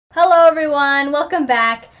Hello everyone, welcome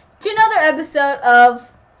back to another episode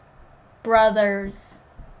of Brothers.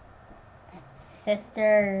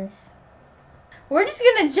 Sisters. We're just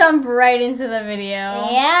gonna jump right into the video.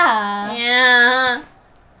 Yeah. Yeah.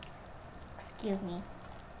 Excuse me.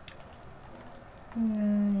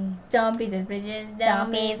 Don't be suspicious.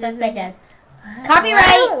 Don't be suspicious. Why-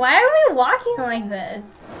 Copyright! Why are we walking like this?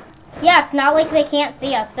 Yeah, it's not like they can't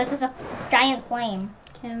see us. This is a giant flame.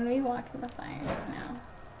 Can we walk in the fire? No.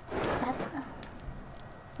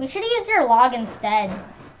 We should use your log instead.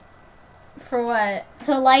 For what?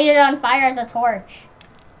 To light it on fire as a torch.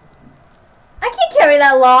 I can't carry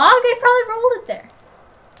that log. I probably rolled it there.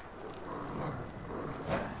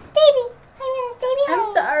 Baby! Baby!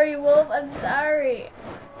 I'm sorry, Wolf. I'm sorry.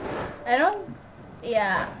 I don't...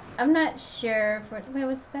 Yeah. I'm not sure if we're... Wait,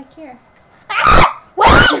 what's back here? Ah!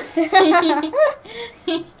 Wait!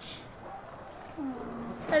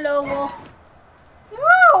 Hello, Wolf.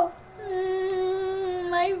 No!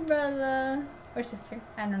 My brother. Or sister.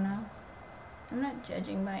 I don't know. I'm not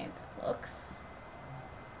judging by its looks.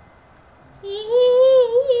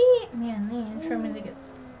 Man, the intro music is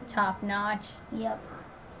top notch. Yep.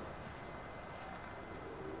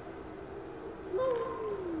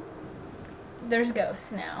 There's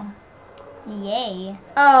ghosts now. Yay.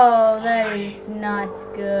 Oh, that is not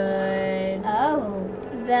good. Oh.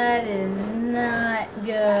 That is not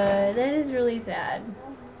good. That is really sad.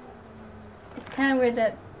 It's kind of weird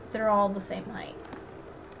that they're all the same height.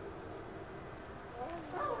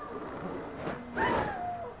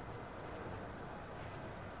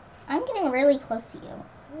 I'm getting really close to you.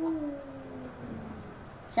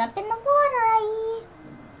 Jump in the water, Aye.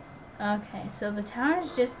 Okay, so the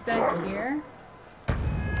tower's just back here.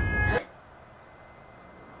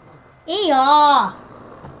 Eeyore!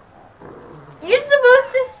 You're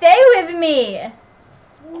supposed to stay with me!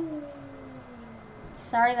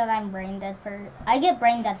 Sorry that I'm brain dead I get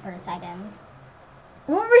brain dead for a second.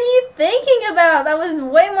 What were you thinking about? That was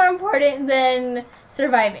way more important than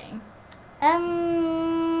surviving.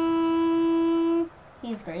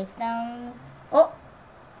 These gravestones. Oh,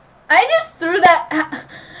 I just threw that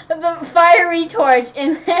the fiery torch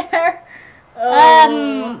in there.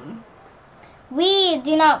 Oh. We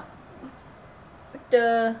do not.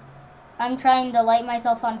 Duh. I'm trying to light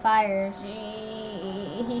myself on fire.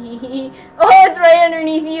 Gee. Oh, it's right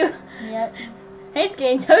underneath you. Yep. Hey, it's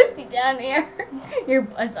getting toasty down here. Your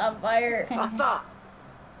butt's on fire.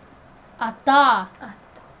 Ata.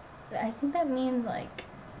 I think that means like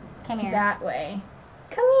Come here. that way.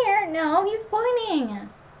 Come here. No, he's pointing.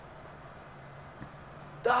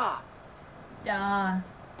 Da. Duh.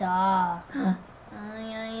 Da.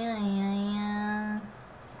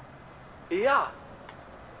 Yeah.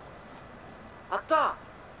 Atta.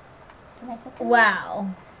 Wow.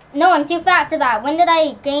 No, I'm too fat for that. When did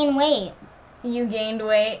I gain weight? You gained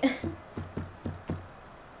weight.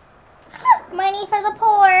 Money for the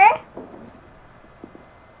poor.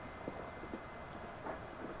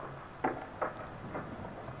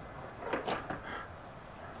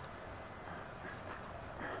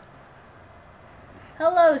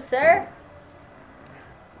 Hello, sir.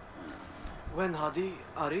 When hadi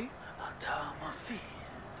ari ata mafi.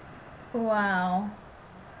 Wow.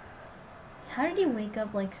 How did he wake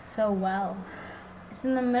up like so well? It's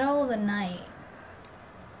in the middle of the night.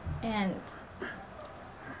 And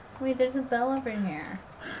wait, there's a bell over here.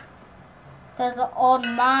 There's an old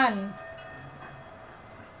man.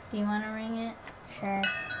 Do you want to ring it? Sure.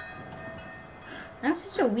 I'm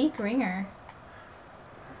such a weak ringer.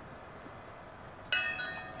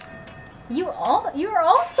 You are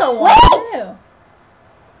also one too.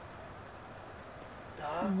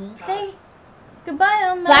 Hey, goodbye,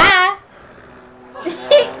 old man. Bye.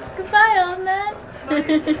 Goodbye, old man.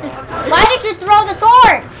 Why did you throw the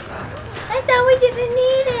torch? I thought we didn't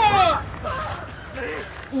need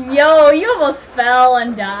it. Yo, you almost fell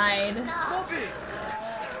and died.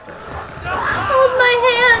 Hold my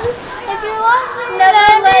hand if you want me. Never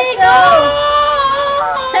let go.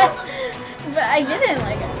 But I didn't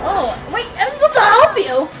like it. Oh, wait, I'm supposed to help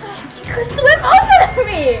you. You could swim over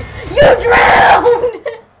me. You drowned.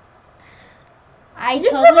 Totally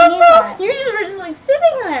knew that. You just were just like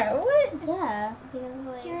sitting there. What? Yeah. Because,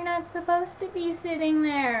 like, You're not supposed to be sitting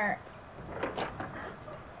there.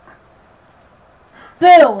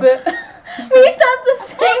 Boo. But we thought the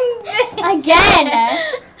same thing. Again.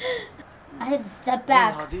 I had to step When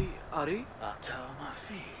back. hadi ari ata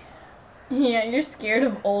mafi. Yeah, you're scared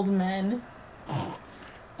of old men.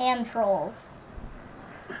 And trolls.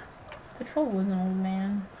 The troll was an old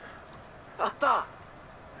man. Atta.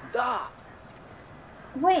 Da.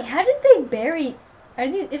 Wait, how did they bury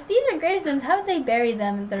If these are gravestones, how would they bury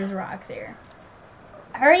them if there's rocks here?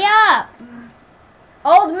 Hurry up!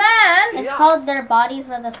 Old man! It's called their bodies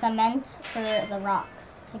were the cement for the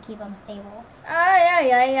rocks to keep them stable. Ay,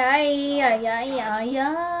 ay, ay, ay, ay, ay, ay,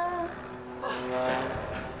 ay.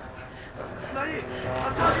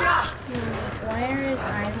 Why are his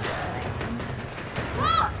eyes glowing?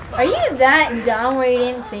 Are you that dumb where you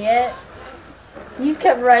didn't see it? You just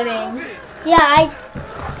kept running. Yeah,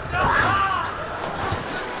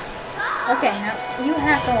 Okay, now you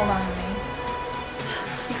have to hold on to me.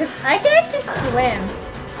 Because I can actually swim.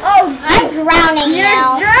 Oh, I'm drowning you're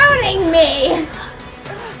now. drowning me!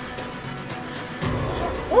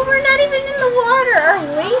 Well, we're not even in the water. Our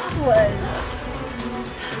waist was.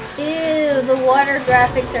 Ew, the water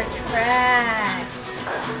graphics are trash.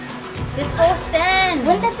 This whole stand.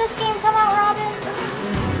 When did this game come out, Robin?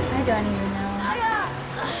 I don't even know.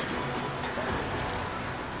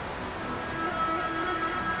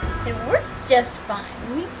 It worked just fine.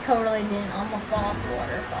 We totally didn't almost fall off the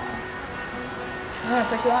waterfall. I'm gonna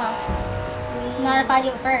push you off. Not if I do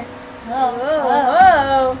it first. Whoa,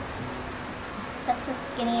 whoa. That's the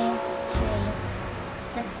skinny tree.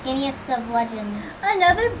 The skinniest of legends.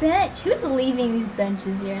 Another bench. Who's leaving these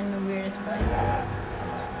benches here in the weirdest places?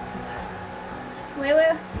 Wait.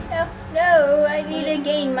 No, I need to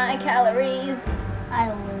gain my calories.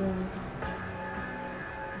 I lose.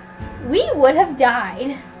 We would have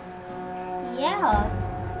died. Yeah.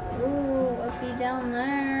 Ooh, uppy down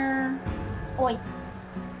there. Oi.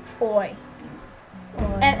 Oi.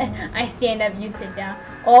 And I stand up, you sit down.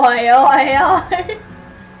 Oi, oi, oi.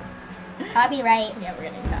 Copyright. Yeah, we're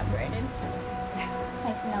getting copyrighted.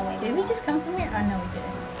 Like, no way. Did we just come from here? Oh, no, we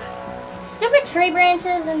didn't. Stupid tree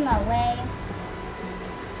branches in the way.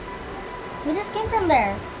 We just came from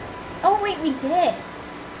there. Oh, wait, we did.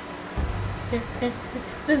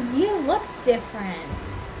 The view looked different.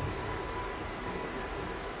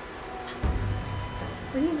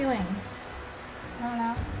 What are you doing? I don't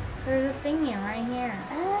know. There's a thingy right here.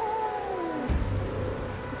 Oh.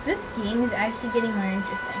 This game is actually getting more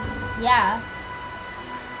interesting. Yeah.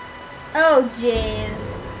 Oh,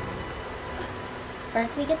 jeez.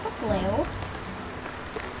 First we get the blue.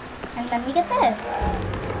 And then we get this.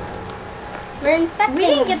 We're infected. We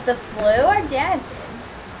didn't get the flu. Our dad did.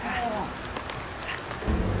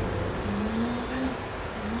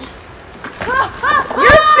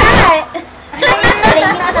 You're fat!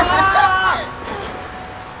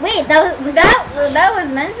 Wait, that was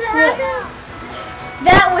meant to happen?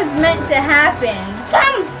 That was meant to happen.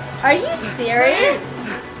 Come! Are you serious?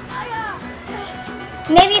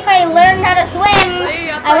 Maybe if I learned how to swim,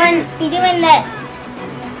 I wouldn't be doing this.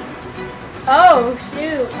 Oh,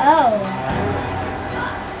 shoot. Oh.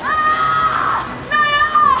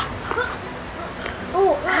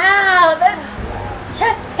 Ooh, ow! That's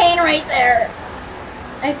chest pain right there.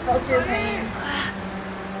 I felt your pain.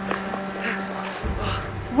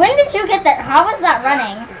 When did you get there? How was that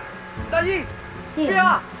running? Dude.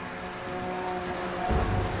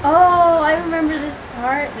 Oh, I remember this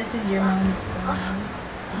part. This is your moment.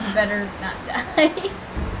 You better not die.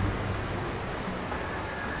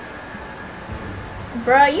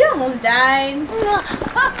 Bro, you almost died. Am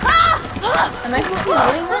I supposed to be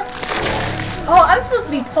doing this? Oh, I'm supposed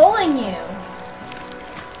to be pulling you.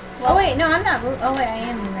 Oh wait, no, I'm not. Oh wait, I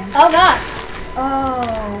am moving. Oh god. Oh,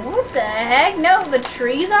 what the heck? No, the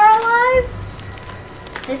trees are alive?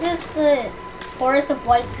 This is the forest of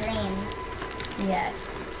white dreams.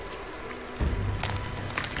 Yes.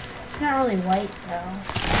 It's not really white though.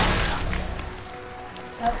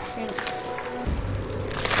 Oh shoot.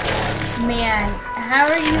 Man, how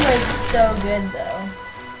are you like so good though?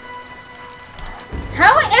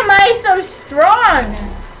 How am I so strong?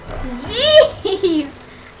 Jeez!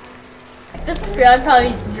 If this was real, I'd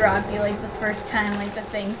probably drop you like the first time like the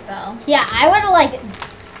thing fell. Yeah, I would have like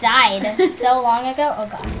died so long ago. Oh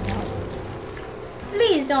god. No.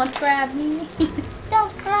 Please don't grab me.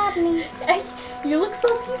 Don't grab me. You look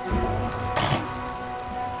so peaceful.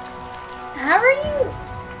 How are you?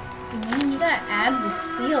 Man, you got abs of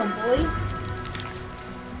steel, boy.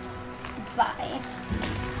 Bye.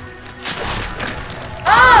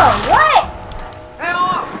 Oh, what?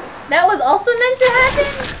 That was also meant to happen?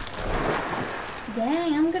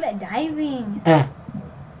 Dang, I'm good at diving.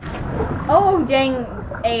 Oh, dang,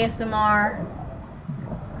 ASMR.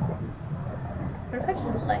 What if I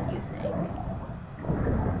just let you sink?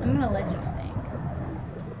 I'm gonna let you sink.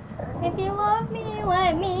 If you love me,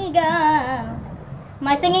 let me go.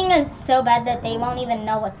 My singing is so bad that they won't even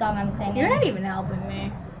know what song I'm singing. You're not even helping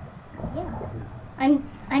me. Yeah. I'm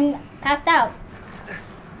passed out.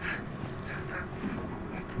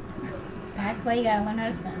 That's why you gotta learn how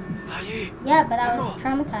to swim. Aye. Yeah, but I was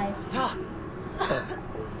traumatized. Ta.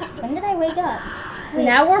 When did I wake up? Wait.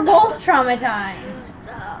 Now we're both traumatized.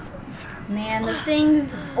 Man, the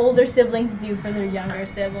things older siblings do for their younger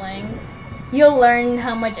siblings. You'll learn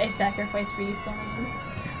how much I sacrificed for you, Celine.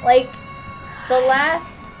 Like, the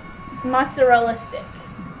last mozzarella stick.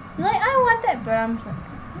 I'm like, I want that, but I'm just like,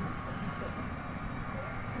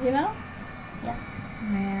 you know? Yes.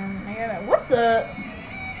 Man, I gotta, what the?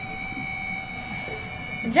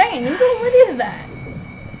 A giant noodle? What is that?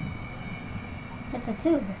 It's a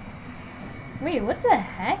tube. Wait, what the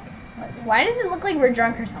heck? Why does it look like we're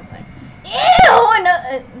drunk or something? Ew!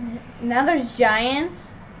 No, now there's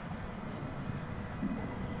giants.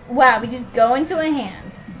 Wow, we just go into a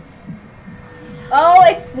hand. Oh,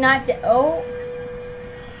 it's not. Oh,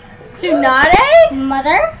 Tsunade?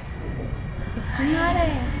 Mother? It's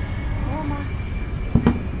Tsunade.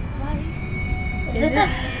 Is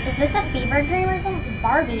this a fever dream or something?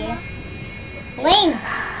 Barbie. Link.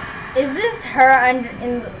 Is this her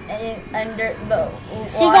under the?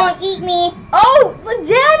 She gonna eat me. Oh, look,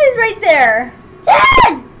 Dad is right there.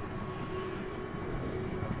 Dad!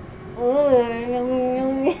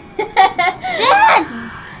 Dad!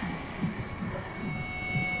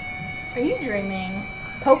 Are you dreaming?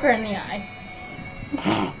 Poke her in the eye.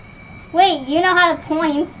 Wait, you know how to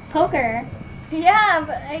point. Poker. Yeah,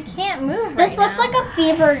 but I can't move This looks now. like a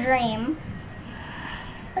fever dream.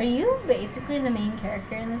 Are you basically the main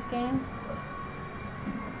character in this game?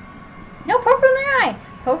 No, poke her in the eye.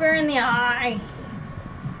 Poke her in the eye.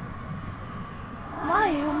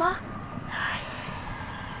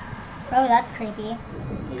 Oh, that's creepy.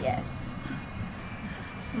 Yes.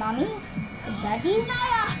 Mommy? Daddy?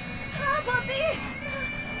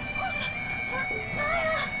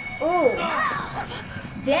 Ooh.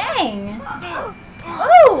 Dang.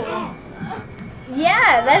 Ooh.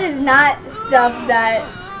 Yeah, that is not stuff that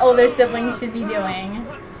older siblings should be doing.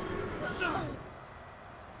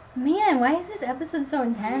 Man, why is this episode so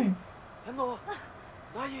intense? Hello.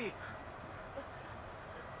 Aye.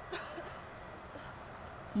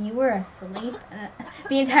 You were asleep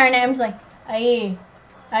the entire night. I'm just like, aye,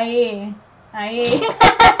 aye,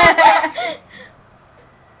 aye.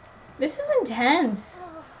 This is intense.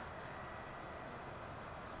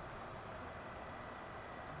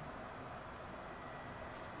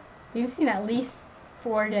 We've seen at least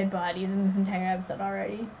 4 dead bodies in this entire episode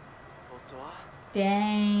already. Otoa.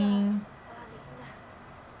 Dang.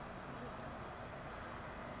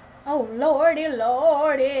 Oh, lordy,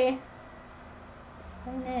 lordy.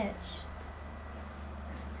 An itch.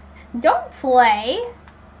 Don't play.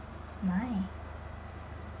 It's mine.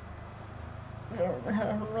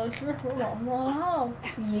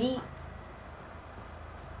 Yeet.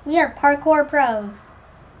 We are parkour pros.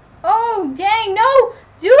 Oh, dang, no!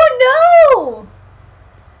 Dude, no!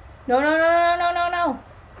 No, no, no, no, no, no, no.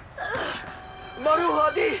 Maru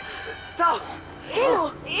hadi. Ta.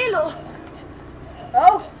 Oh,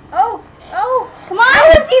 oh, oh. Come on! How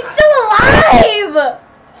is he still alive?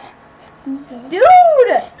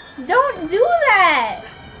 Dude! Don't do that!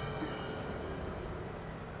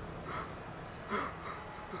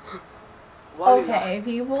 Okay,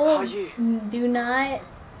 people, do not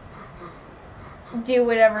do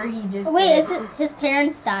whatever he just Wait, did. is it his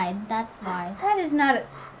parents died? That's why. That is not...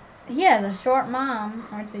 He has a short mom.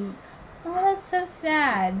 Or it's a... Oh, that's so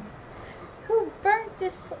sad. Who burnt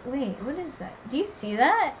this... Wait, what is that? Do you see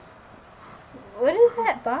that? What is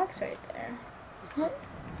that box right there? What?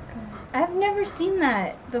 I've never seen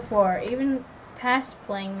that before, even past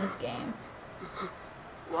playing this game.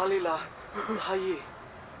 Walila. Haye.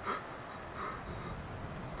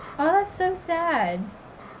 Oh, that's so sad.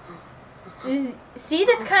 See,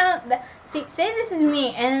 that's kind of... See, say this is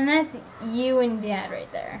me, and then that's you and Dad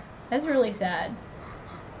right there. That's really sad.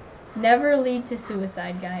 Never lead to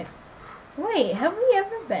suicide, guys. Wait, have we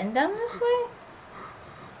ever been down this way?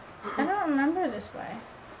 I don't remember this way.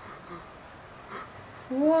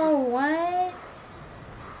 Whoa, what?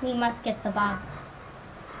 We must get the box.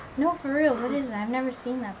 No, for real, what is that? I've never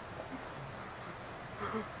seen that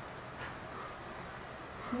before.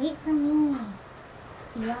 Wait for me.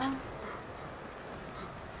 Yeah.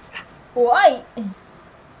 Why?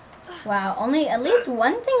 Wow, only at least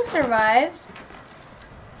one thing survived.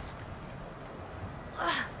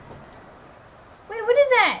 Wait, what is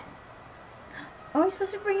that? Are we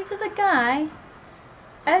supposed to bring it to the guy?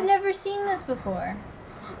 I've never seen this before.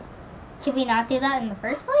 Should we not do that in the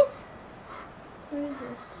first place? What is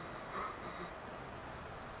this?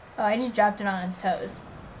 Oh, I just dropped it on his toes.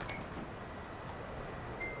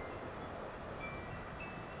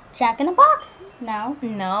 Jack in a box? No.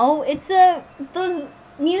 No, it's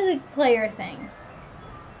music player things.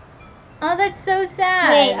 Oh, that's so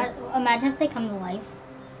sad. Wait, imagine if they come to life.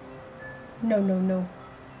 No.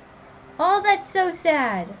 Oh, that's so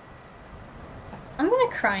sad. I'm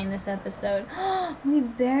gonna cry in this episode. We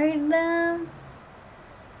buried them.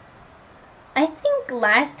 I think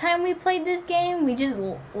last time we played this game, we just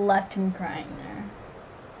left him crying there.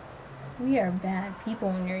 We are bad people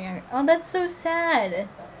when you're younger. Oh, that's so sad.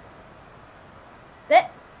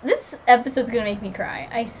 This episode's gonna make me cry.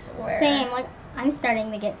 I swear. Same. Like I'm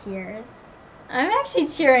starting to get tears. I'm actually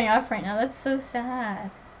tearing up right now. That's so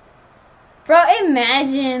sad. Bro,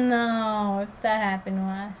 imagine though if that happened to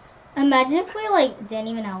us. Imagine if we like didn't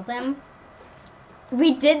even help him.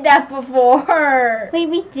 We did that before. Wait,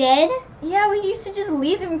 we did? Yeah, we used to just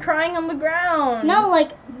leave him crying on the ground. No,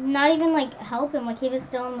 like not even like help him. Like he was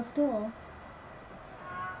still on the stool.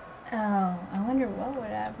 Oh, I wonder what would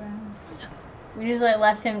happen. We just like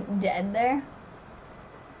left him dead there.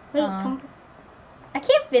 Wait, come. I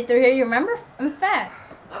can't fit through here. You remember? I'm fat.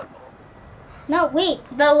 No, wait.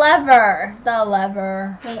 The lever. The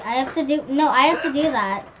lever. Wait, I have to do. No, I have to do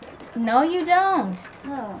that. No, you don't.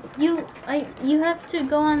 Oh. You have to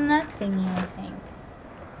go on that thingy, I think.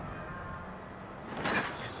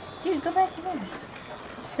 Dude, go back there.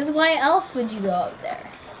 Because why else would you go up there?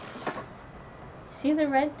 See the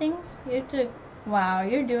red things? You have to... Wow,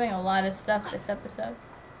 you're doing a lot of stuff this episode.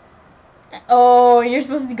 Oh, you're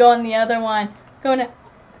supposed to go on the other one. Go now.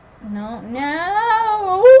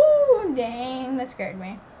 No. Ooh, dang, that scared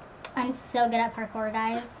me. I'm so good at parkour,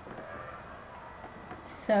 guys.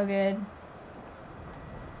 So good.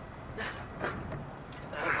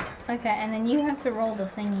 Okay, and then you have to roll the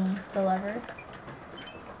thingy, the lever.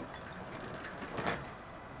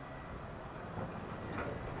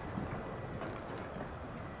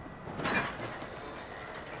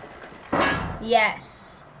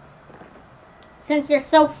 Yes. Since you're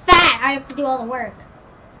so fat, I have to do all the work.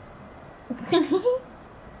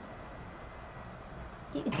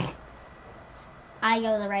 I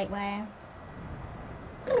go the right way.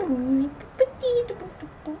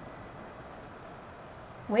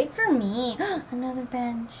 Wait for me. Another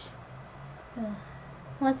bench. Ugh.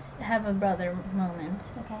 Let's have a brother moment.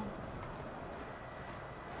 Okay.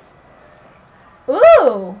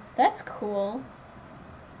 Ooh, that's cool.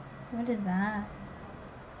 What is that?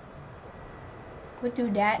 What do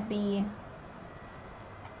that be?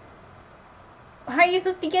 How are you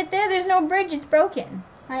supposed to get there? There's no bridge. It's broken.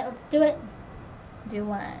 Alright, let's do it. Do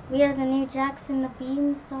what? We are the new Jackson the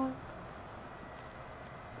Beanstalk.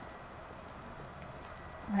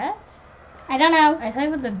 What? I don't know. I thought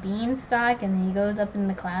about the beanstalk and then he goes up in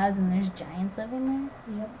the clouds and there's giants living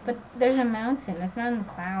there. Yep. But there's a mountain. That's not in the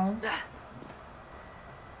clouds.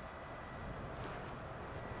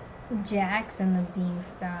 Jackson the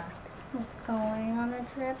Beanstalk. We're going on a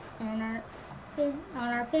trip on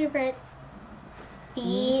our favorite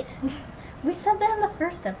feet. We said that in the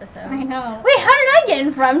first episode. I know. Wait, how did I get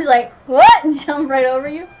in front? I'm just like, what? Jump right over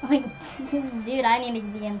you? Like, dude, I need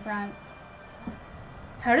to be in front.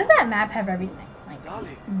 How does that map have everything? Like, Dale.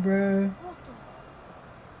 bro.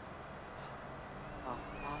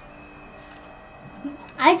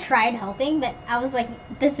 I tried helping, but I was like,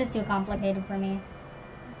 this is too complicated for me.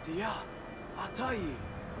 Tia, atai.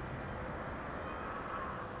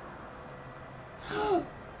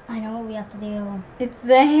 I know what we have to do. It's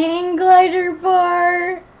the hang glider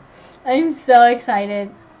part. I'm so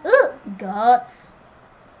excited. Ugh, guts.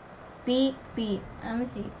 Beep, beep, I'm a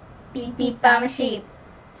sheep. Beep, beep, I'm a sheep.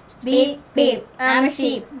 Beep, beep, I'm a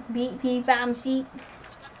sheep. Beep, beep, I'm a sheep.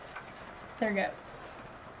 They're goats.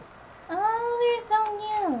 Oh, they're so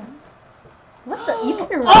cute. What the? You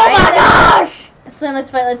can ride Oh my them? gosh! So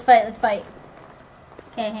let's fight, let's fight, let's fight.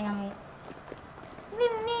 Okay, hang on, wait.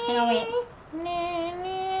 Hang on, wait.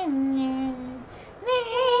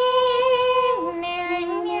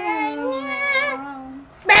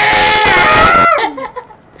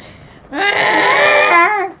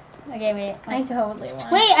 Okay, wait. I totally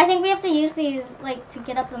won. Wait, I think we have to use these, like, to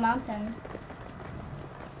get up the mountain.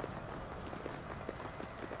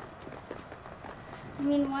 I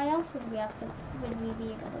mean, why else would we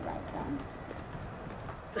be able to ride them?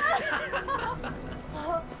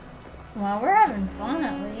 Well, we're having fun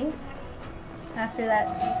at least. After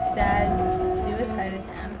that sad suicide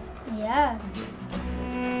attempt. Yeah.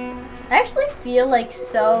 I actually feel like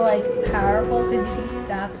so powerful because you can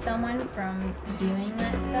stop someone from doing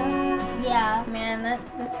that stuff. Yeah. Man,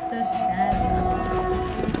 that's so sad though.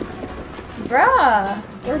 Bruh,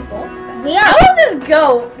 we're both fat. We are. How will this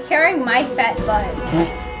go carrying my fat butt?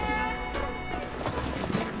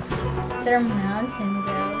 They're mountain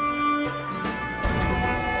goats.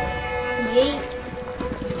 Yeet.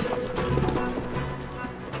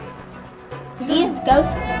 These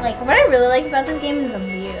goats, like, What I really like about this game is the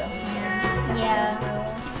view. yeah.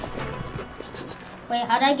 Wait,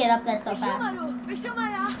 how did I get up there so fast?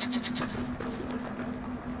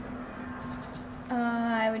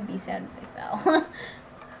 I would be sad if they fell.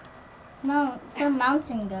 No, they're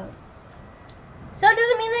mountain goats. So it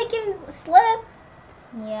doesn't mean they can slip.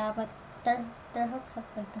 Yeah, but their hooks up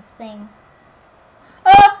like this thing.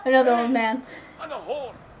 Oh, another old man.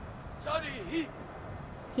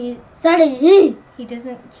 He Sorry. he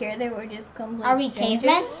doesn't care that we're just complete Are we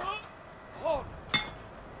strangers. cavemen?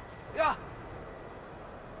 Yeah.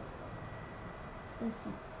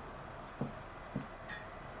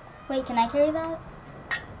 Wait, can I carry that?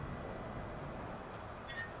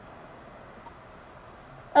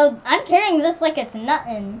 Oh, I'm carrying this like it's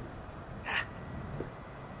nuttin'.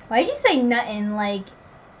 Why'd you say nuttin'? Like,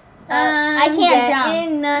 I can't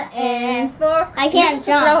getting jump. Nuttin' for I You can't just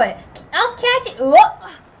jump. Throw it. I'll catch it. Whoop.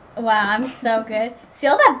 Wow, I'm so good. See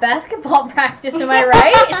all that basketball practice? Am I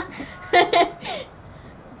right?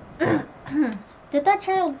 Did that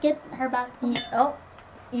child get her basketball? Oh,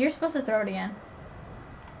 you're supposed to throw it again.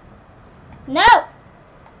 No!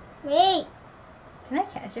 Wait. Can I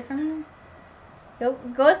catch it from here?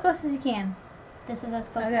 Go as close as you can. This is as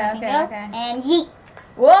close as Okay, I can okay, go. okay. And yeet.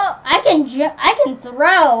 Whoa! I can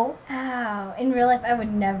throw. Ow. In real life, I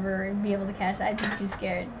would never be able to catch that. I'd be too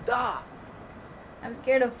scared. Da. I'm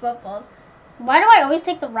scared of footballs. Why do I always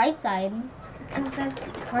take the right side? Because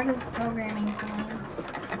that's part of programming someone.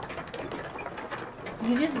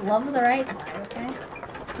 You just love the right side, okay?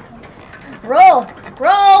 Roll!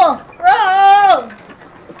 Roll! Roll!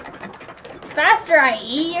 Faster,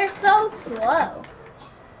 IE! You're so slow.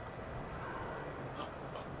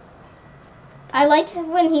 I like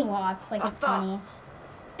when he walks, like it's funny.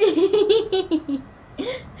 He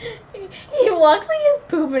walks like he's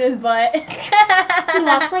poop in his butt. He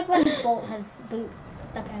walks like when Bolt has boot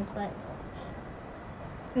stuck in his butt.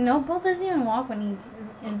 No, Bolt doesn't even walk when he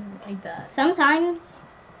is like that. Sometimes.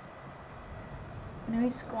 No, he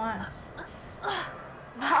squats.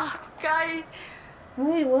 Kai.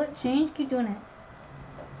 Wait, what changed? Keep doing it.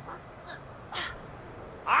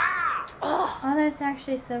 Oh, that's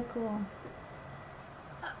actually so cool.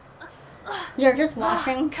 You're just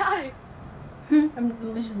watching. Kai.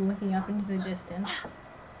 I'm just looking up into the distance.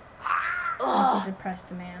 Like a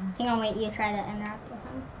depressed man. Hang on, wait, you try to interact with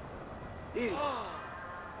him.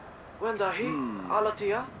 When the he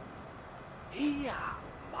alatia? Hiya.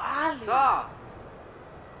 Sa.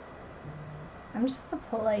 I'm just the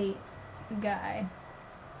polite guy.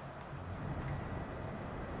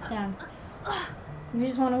 Yeah. You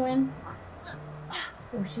just want to win?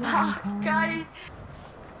 Oh, shoot. Kai.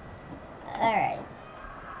 Alright.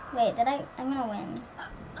 Wait, I'm gonna win.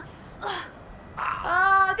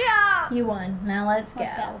 Dia. You won. Now let's go.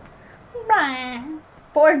 Let's go. Bye.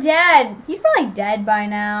 Poor Dad. He's probably dead by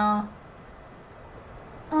now.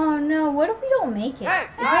 Oh no, what if we don't make it? Hey, Is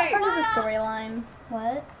that hey. part of the storyline?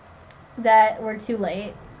 What? That we're too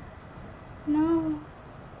late? No.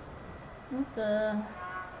 What the...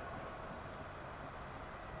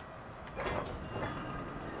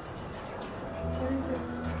 What is this?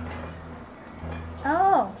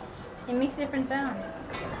 Oh! It makes different sounds.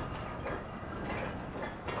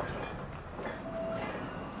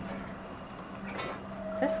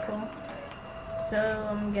 That's cool. So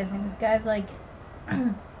I'm guessing this guy's like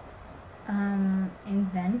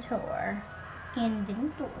inventor.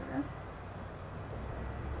 Inventor.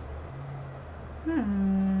 Who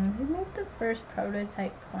made the first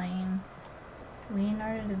prototype plane?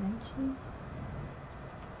 Leonardo da Vinci?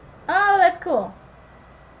 Oh, that's cool.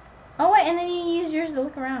 Oh wait, and then you use yours to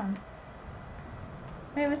look around.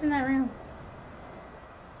 Wait, what's in that room?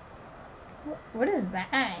 What is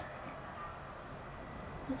that?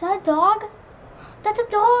 Is that a dog? That's a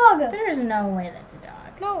dog! There's no way that's a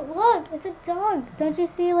dog. No, look, it's a dog. Don't you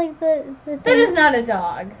see like the That thing? is not a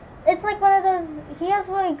dog. It's like one of those. He has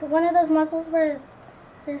like one of those muscles where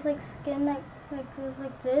there's like skin that like goes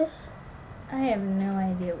like this. I have no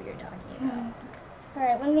idea what you're talking about. All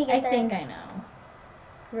right, when we get I there. think I know.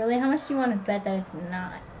 Really? How much do you want to bet that it's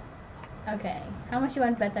not? Okay. How much do you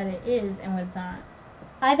want to bet that it is and what it's not?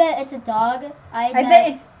 I bet it's a dog. I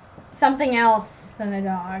bet it's something else than a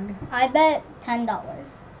dog. I bet $10.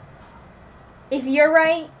 If you're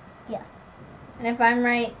right, Yes. and if I'm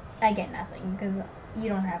right, I get nothing because you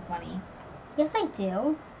don't have money. Yes, I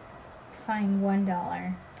do. Fine,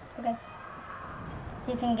 $1. Okay.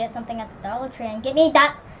 So you can get something at the Dollar Tree and give me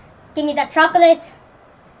that chocolate.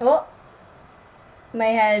 Oh, my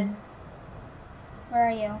head. Where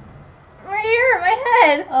are you? Right here, my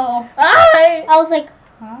head. Oh. I I was like,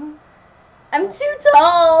 huh? I'm too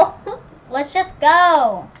tall. Let's just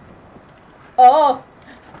go. Oh,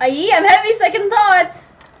 I'm having second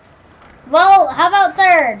thoughts. Well, how about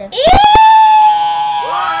third?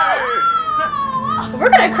 We're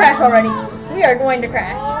gonna crash already. We are going to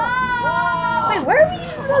crash. Wait, where are we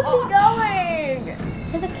supposed to be going?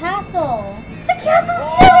 To the castle. The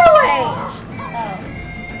castle's the other way.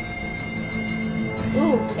 Oh.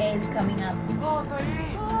 Ooh, cave coming up.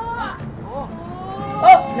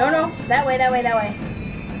 Oh, no. That way.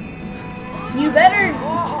 You better...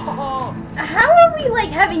 How are we, like,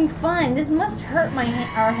 having fun? This must hurt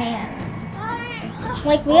our hands.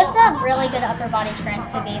 Like, we have to have really good upper body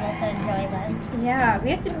strength to be able to enjoy this. Yeah, we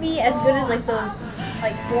have to be as good as, like, those,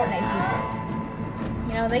 like, Fortnite people.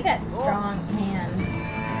 You know, they got strong hands.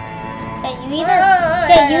 Okay, you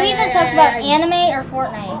either talk about anime or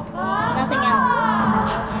Fortnite. Nothing else.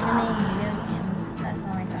 Anime video games. That's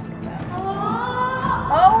what I'm talking about.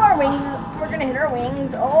 Oh, our wings. We're gonna hit our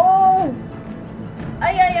wings. Oh!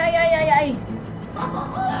 Ay. How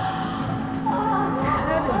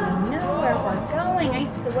do we know where we're going? I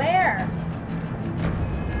swear.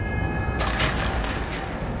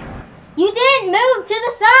 You didn't move to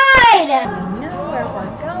the side! We know where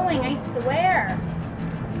we're going. I swear.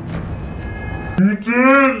 You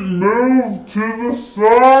didn't move to the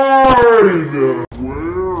side! Where?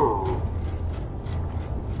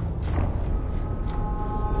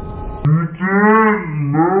 You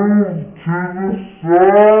didn't move to the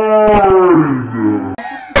side!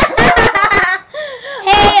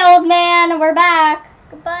 Hey, old man, we're back.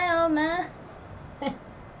 Goodbye, old man. Oh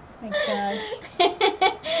my gosh.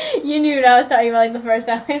 You knew what I was talking about, like, the first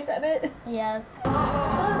time I said it. Yes.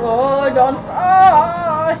 Oh, don't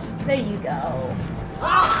crash! There you go.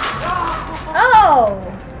 Oh!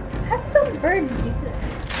 How did those birds do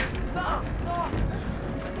that?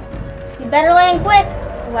 You better land quick.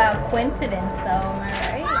 Wow, coincidence though, am I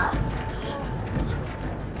right?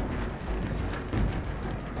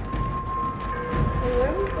 Wait, where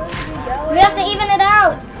are we supposed to be going? We have to even it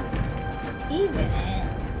out. Even it?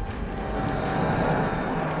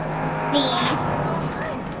 See?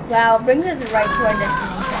 Wow, it brings us right to our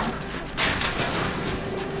destination.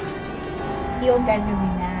 The old guys are gonna be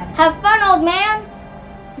mad. Have fun, old man.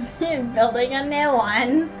 Building a new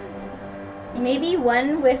one. Maybe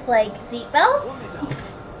one with like seatbelts?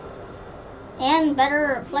 And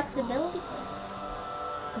better flexibility.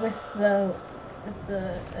 With the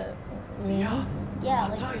wings. Yeah,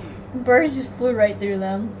 like, Birds just flew right through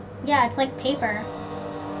them. yeah, it's like paper.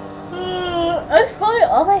 That's probably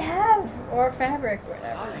all I have. Or fabric, or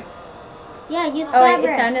whatever. Yeah, use Oh fabric.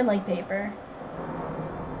 wait, it sounded like paper.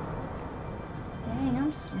 Dang,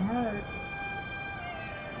 I'm smart.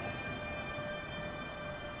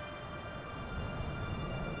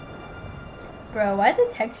 Bro, why the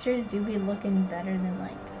textures do be looking better than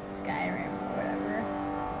like Skyrim or whatever?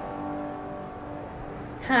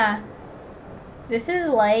 Huh. This is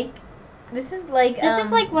like This is like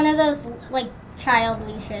one of those like child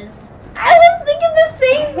leashes. I was thinking the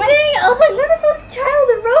same thing! I was like, what are those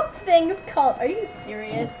child rope things called? Are you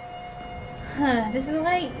serious? Huh, this is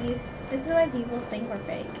why people think we're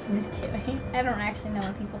fake. I'm just kidding. I don't actually know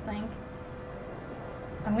what people think.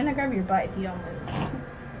 I'm gonna grab your butt if you don't move.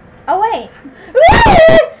 Oh wait!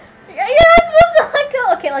 You're not supposed to let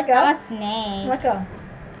go! Okay, let go. I'm a snake. Let go.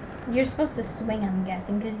 You're supposed to swing, I'm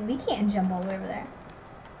guessing, because we can't jump all the way over there.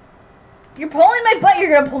 If you're pulling my butt,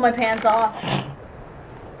 you're gonna pull my pants off.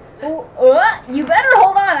 Ooh, you better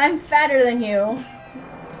hold on, I'm fatter than you.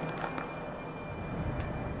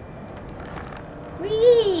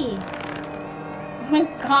 Whee! Oh my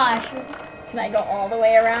gosh. Can I go all the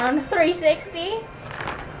way around? 360?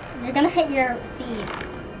 You're gonna hit your feet.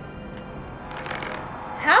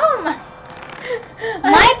 How am I?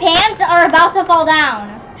 My pants are about to fall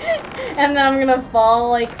down. And then I'm gonna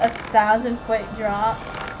fall like 1,000-foot drop.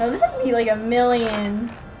 No, this has to be like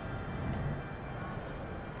 1,000,000.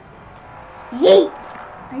 Yeet!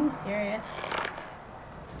 Are you serious?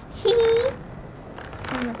 Chee!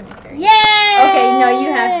 I'm not gonna be serious. Yay! Okay, no,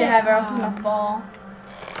 you have to have it or else I'm gonna fall.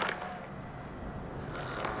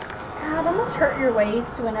 God, that must hurt your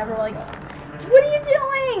waist whenever like, what are you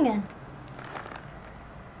doing?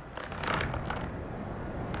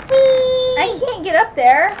 Whee! I can't get up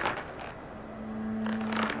there.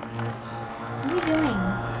 What are you doing?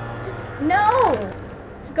 Just, no!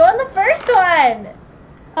 Just go on the first one!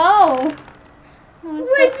 Oh.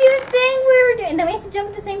 What did you think we were doing? Then we have to jump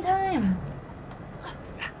at the same time.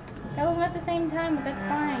 That wasn't at the same time, but that's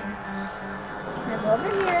fine. Now go over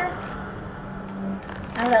here.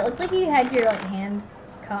 Oh, that looked like you had your like hand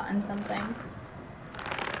caught on something.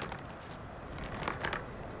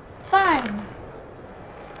 Fun.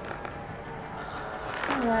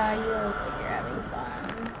 Wow, you look like you're having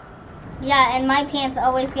fun. Yeah, and my pants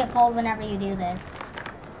always get pulled whenever you do this.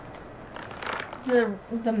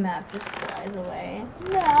 The map just flies away.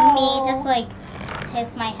 Me just like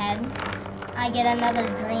hits my head. I get another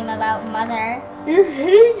dream about mother. You're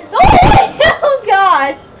hitting. Oh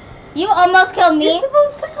gosh! You almost killed me. You're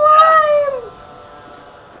supposed to climb.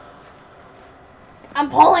 I'm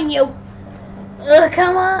pulling you. Ugh,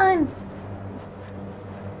 come on.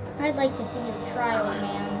 I'd like to see you try, old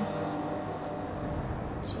man.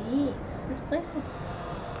 Jeez, this place is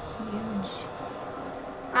huge.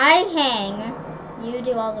 I hang. You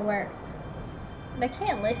do all the work. But I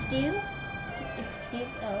can't lift you.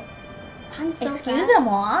 Oh. I'm so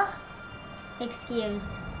Excuse-moi. Excuse.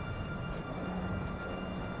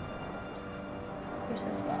 You're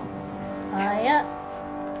so slow. Yeah.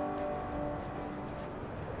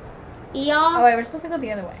 Y'all. Oh wait, we're supposed to go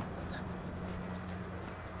the other way.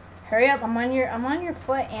 Hurry up! I'm on your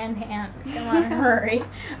foot and hand. Come on, hurry!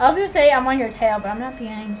 I was gonna say I'm on your tail, but I'm not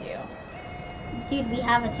behind you. Dude, we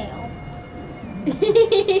have a tail.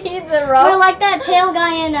 The rope. We're like that tail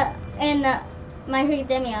guy in My Hero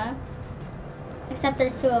Academia. Except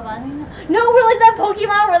there's two of us. No, we're like that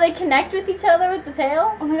Pokemon where they connect with each other with the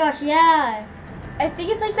tail. Oh my gosh, yeah. I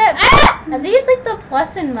think it's like that. Ah! I think it's like the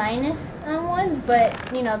plus and minus ones, but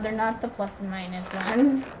you know they're not the plus and minus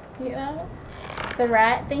ones. You know, the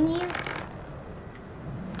rat thingies.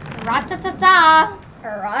 Ra-ta-ta-ta.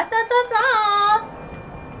 Ra-ta-ta-ta.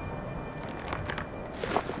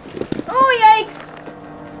 Oh yikes!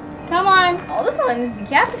 Come on. Oh, this one is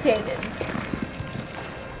decapitated.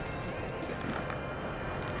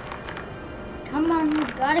 Come on, you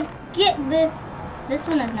gotta get this. This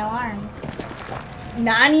one has no arms.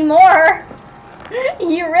 Not anymore.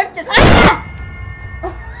 You ripped it. Ah!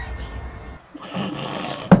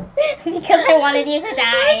 Because I wanted you to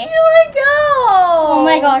die. Where'd you let go? Oh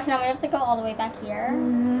my gosh, now we have to go all the way back here.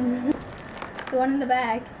 The one in the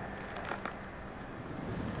back.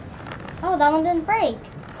 Oh, that one didn't break.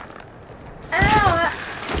 Ow!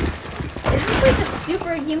 Is this like a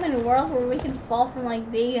superhuman world where we can fall from like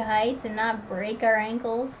big heights and not break our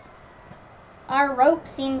ankles? Our rope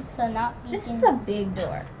seems to not be. This is a big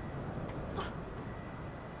door.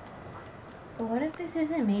 But what if this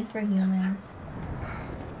isn't made for humans?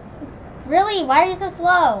 Really? Why are you so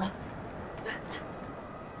slow?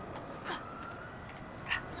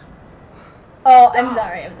 Oh, I'm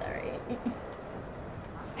sorry, I'm sorry.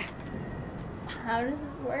 How does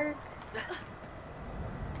this work?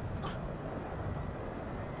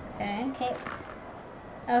 Okay. Okay.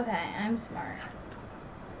 Okay, I'm smart.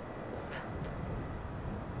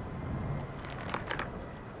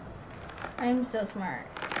 I'm so smart.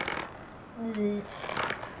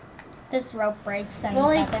 This rope breaks in Well,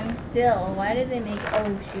 a like, second. still, why did they make...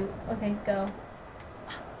 Oh, shoot. Okay, go.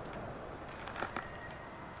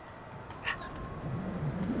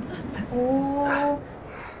 Oh.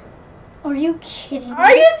 Are you kidding me?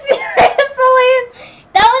 Are you seriously?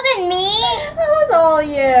 That wasn't me! That was all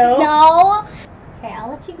you. No! Okay, I'll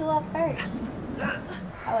let you go up first.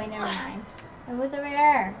 Oh, wait, never mind. It was over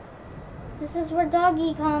here. This is where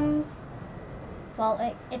Doggy comes. Well,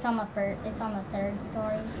 it's on the third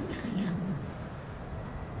story.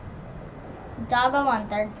 Doggo on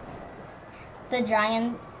third. The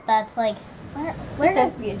giant that's like This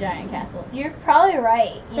has to be a giant castle. You're probably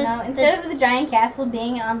right. You know, instead of the giant castle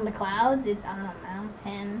being on the clouds, it's on a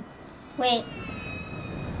mountain. Wait.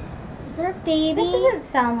 Is there a baby? That doesn't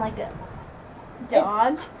sound like a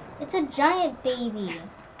dog. It's a giant baby.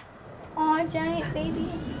 Aw, giant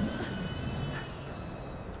baby.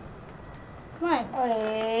 Come on.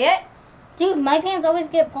 Wait. Dude, my pants always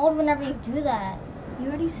get pulled whenever you do that. You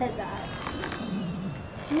already said that.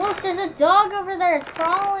 Look, there's a dog over there. It's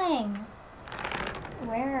crawling.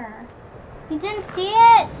 Where? You didn't see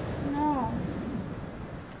it? No.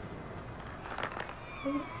 I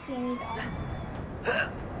didn't see any dogs.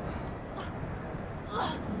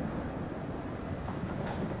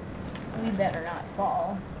 We better not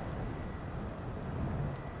fall.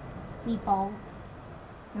 We fall.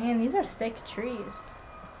 Man, these are thick trees.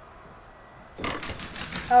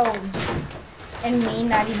 Oh, geez. And me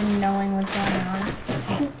not even knowing what's going on.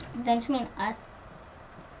 Don't you mean us?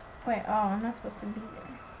 Wait, oh, I'm not supposed to be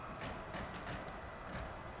there.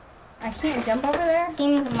 I can't jump over there?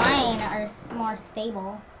 Seems mine are more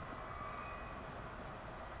stable.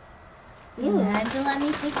 You had to let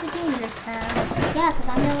me take the dangerous path. Yeah, because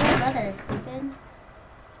I'm your little brother, stupid.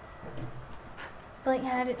 But like,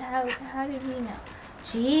 how did we know?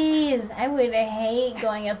 Jeez, I would hate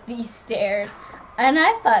going up these stairs. And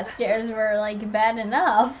I thought stairs were like bad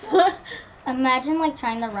enough. Imagine like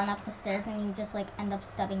trying to run up the stairs and you just like end up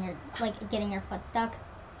stubbing your, like getting your foot stuck.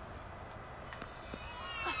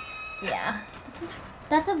 Yeah.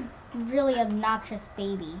 That's a really obnoxious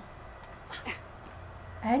baby.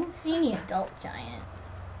 I didn't see any adult giant.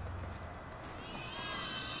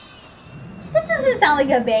 That doesn't sound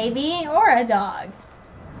like a baby or a dog.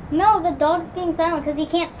 No, the dog's being silent because he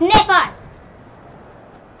can't sniff us.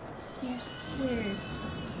 You're scared.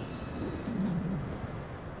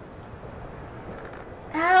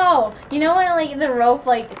 Ow! You know when like the rope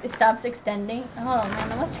like stops extending? Oh man,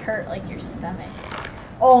 that must hurt like your stomach.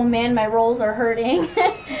 Oh man, my rolls are hurting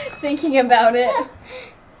thinking about it.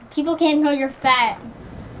 People can't know you're fat.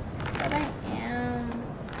 But I am.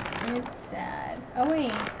 It's sad. Oh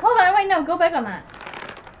wait. Hold on, wait, no, go back on that.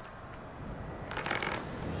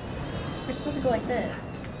 We're supposed to go like this.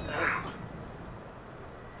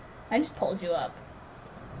 I just pulled you up.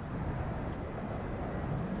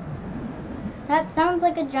 That sounds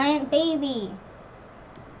like a giant baby.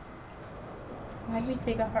 Why'd we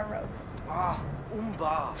take off our ropes?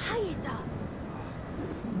 Umba.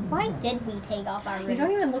 Why did we take off our We ribs?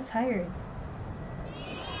 don't even look tired.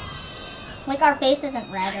 Like our face isn't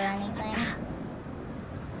red or anything.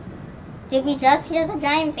 Did we just hear the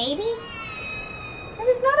giant baby? That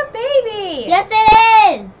is not a baby! Yes,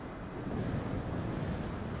 it is!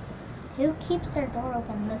 Who keeps their door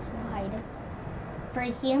open this wide? For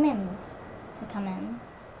humans to come in.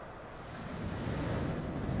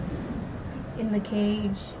 In the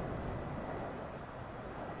cage.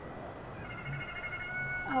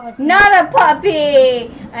 Oh, it's Not a puppy!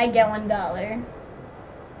 I get $1.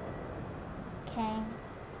 Okay.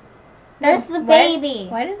 There's the Why- baby.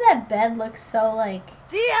 Why does that bed look so like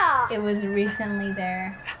Dia. it was recently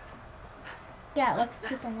there? Yeah, it looks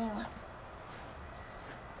super new.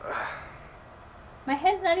 My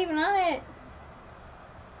head's not even on it.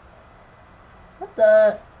 What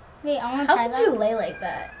the? Wait, I want to How try could that. you lay like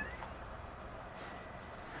that?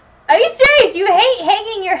 Are you serious? You hate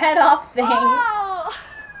hanging your head off things. Oh.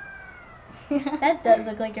 That does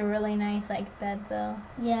look like a really nice like bed though.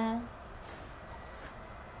 Yeah.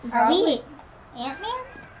 Are Probably we Ant-Man?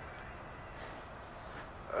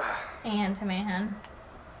 Ant-Man.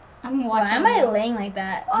 I'm Why watching. am I it. laying like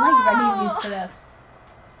that? I'm like ready to do sit-ups.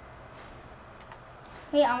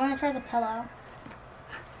 Wait, I want to try the pillow.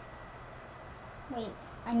 Wait,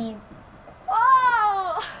 I need.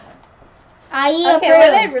 Oh. I Okay, what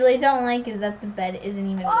I approved. really don't like is that the bed isn't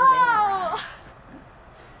even moving around. Oh.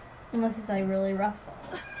 Unless it's like really rough.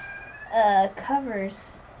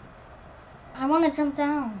 Covers I want to jump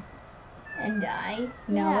down. and die.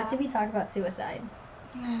 No, Yeah. what did we talk about suicide?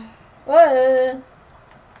 Whoa.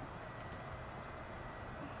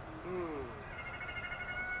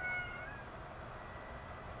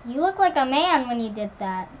 You look like a man when you did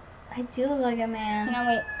that. I do look like a Hang man. on,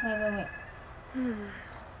 wait.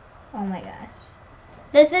 Oh my gosh.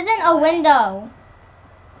 This isn't a window.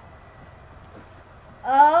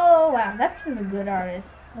 Oh wow, that person's a good artist.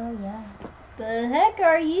 Oh yeah. The heck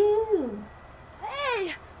are you?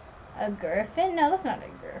 Hey. A griffin? No, that's not a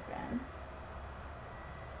griffin.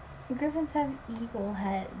 Griffins have eagle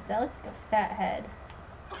heads. That looks like a fat head.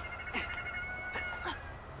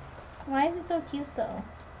 Why is it so cute though?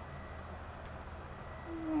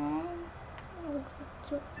 It looks so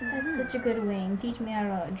cute. That's such a good wing. Teach me how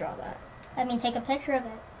to draw that. I mean, take a picture of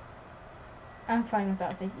it. I'm fine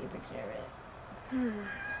without taking a picture of it.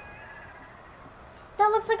 That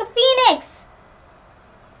looks like a phoenix.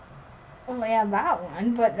 Oh yeah, that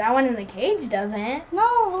one, but that one in the cage doesn't.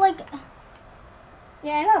 No, like,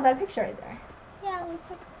 Yeah, I know that picture right there. yeah, it looks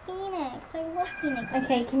like a phoenix. I love phoenix.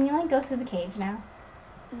 Okay, can you like go through the cage now?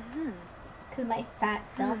 Because my fat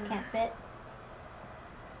self can't fit.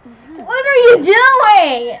 What are you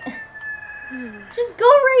doing? Just go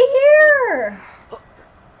right here.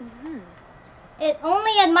 It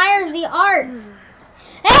only admires the art.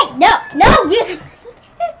 Hey, no, use.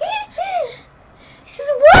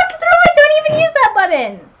 Just walk through it. Don't even use that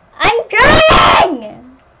button. I'm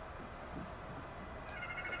trying.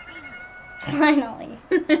 Finally.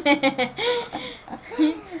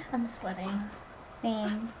 I'm sweating.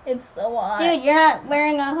 Same. It's so hot. Dude, you're not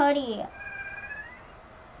wearing a hoodie. I'm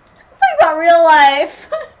talking about real life.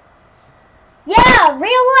 Yeah,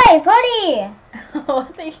 real life hoodie. Oh,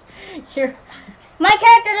 I think you're. My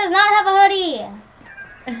character does not have a hoodie.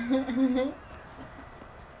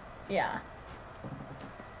 Yeah.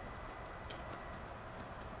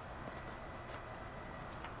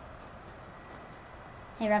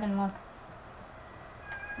 Hey, Robin, look.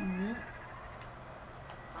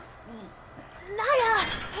 Naya.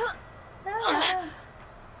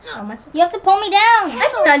 Oh, am I supposed You have to pull me down. I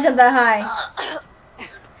did not jump that high.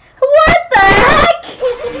 What the heck?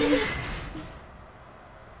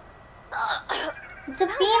 It's a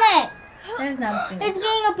phoenix. There's no It's phoenix.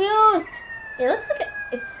 being abused. It looks like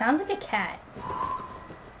it sounds like a cat.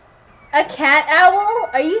 A cat owl?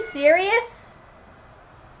 Are you serious?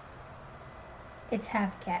 It's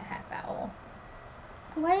half cat, half owl.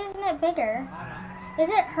 Why isn't it bigger? Is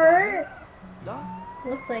it hurt?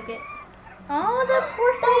 Looks like it. Oh, the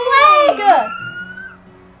poor The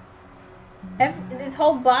leg! thing. Its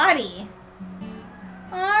whole body.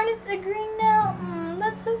 Oh, and it's agreeing now.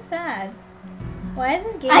 That's so sad. Why is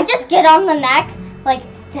this game? I just get on the neck, like,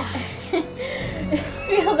 die.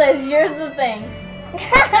 feel this. You're the thing.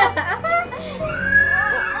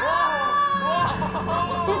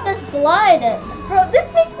 Dude, there's blood. Bro,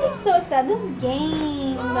 this makes me so sad. This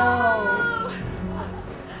game, though.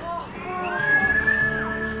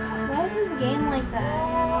 Why is this game like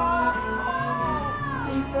that? I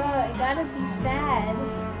mean, bro, it gotta be sad.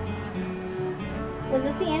 Was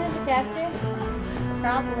it the end of the chapter?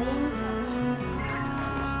 Probably.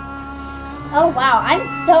 Oh wow, I'm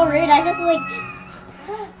so rude. I just like.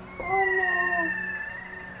 Oh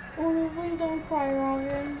no. Oh no, please don't cry,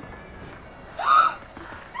 Robin.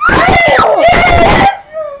 Yes!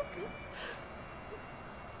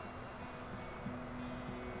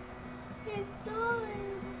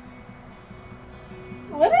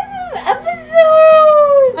 What is this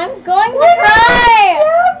episode? I'm going to What cry.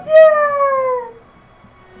 chapter?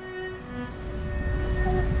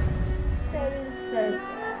 That is so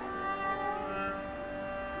sad.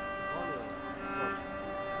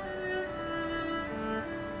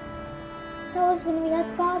 That was when we had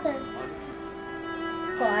father.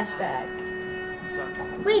 Flashback.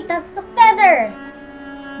 Wait, that's the feather.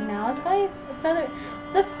 No, it's probably a feather.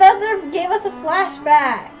 The feather gave us a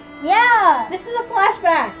flashback. Yeah. This is a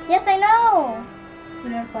flashback. Yes, I know. Do you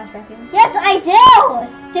know what a flashback is? Yes, I do.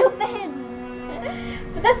 Stupid.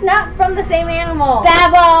 But that's not from the same animal.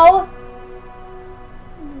 Babbo.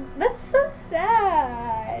 That's so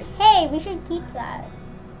sad. Hey, we should keep that.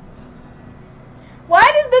 Why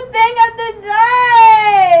did the thing have to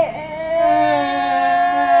die?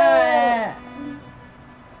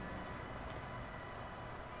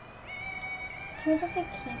 Can we just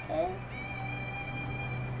like keep it?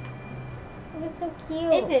 It was so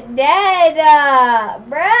cute. It's dead,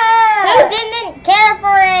 bruh. You didn't care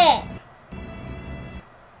for it.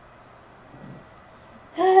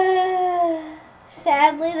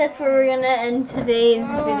 Sadly, that's where we're gonna end today's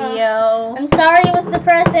video. I'm sorry it was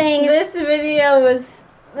depressing. This video was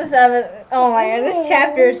oh my god, this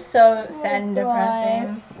chapter is so sad and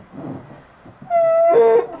depressing.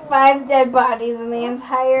 5 dead bodies in the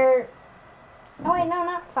entire. Oh wait, no,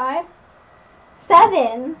 not 5.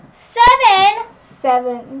 7. 7?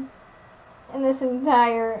 7 in this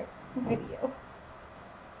entire video.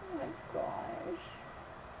 Oh my gosh.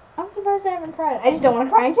 I'm surprised I haven't cried. I just don't want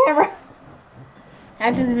to cry on camera.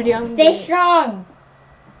 After this video, I'm gonna Stay be- strong.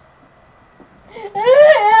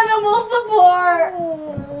 Animal support.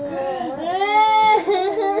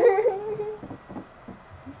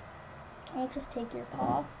 I'll just take your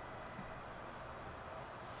paw.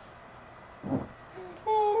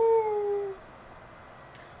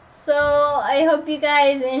 So I hope you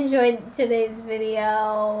guys enjoyed today's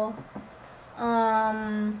video.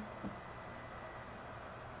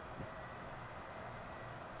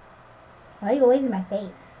 Why are you always in my face?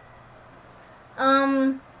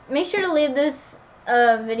 Make sure to leave this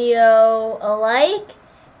video a like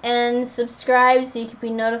and subscribe so you can be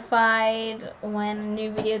notified when a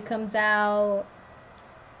new video comes out.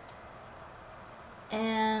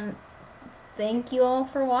 And thank you all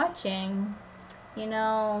for watching. You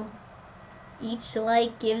know, each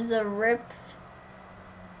like gives a rip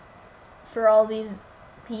for all these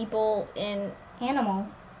people in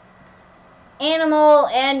Animal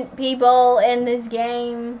and people in this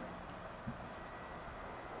game.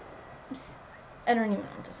 I don't even know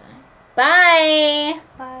what to say. Bye!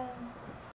 Bye.